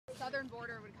southern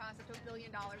border would cost up to $1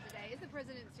 billion a day. Is the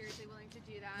president seriously willing to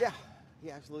do that? Yeah.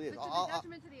 Yeah, absolutely is. But to the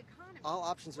detriment to the economy. All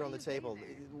options are on the table.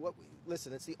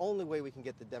 Listen, it's the only way we can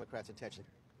get the Democrats' attention.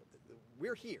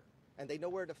 We're here, and they know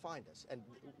where to find us. And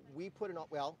we put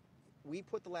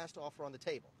the last offer on the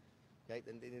table. Okay,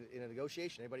 in a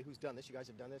negotiation, anybody who's done this, you guys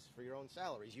have done this for your own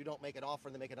salaries. You don't make an offer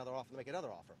and then make another offer and then make another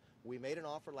offer. We made an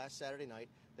offer last Saturday night.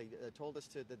 They told us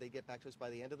that they'd get back to us by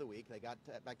the end of the week. They got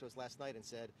back to us last night and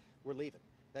said, we're leaving.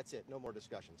 That's it. No more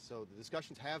discussions. So the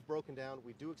discussions have broken down.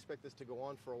 We do expect this to go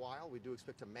on for a while. We do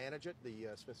expect to manage it. The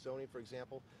Smithsonian, for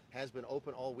example, has been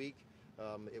open all week.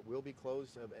 It will be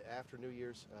closed after New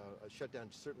Year's. A shutdown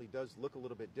certainly does look a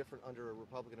little bit different under a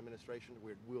Republican administration.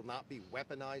 We will not be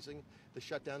weaponizing the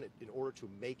shutdown in order to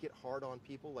make it hard on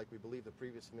people like we believe the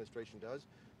previous administration does,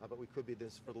 but we could be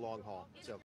this for the long haul. So.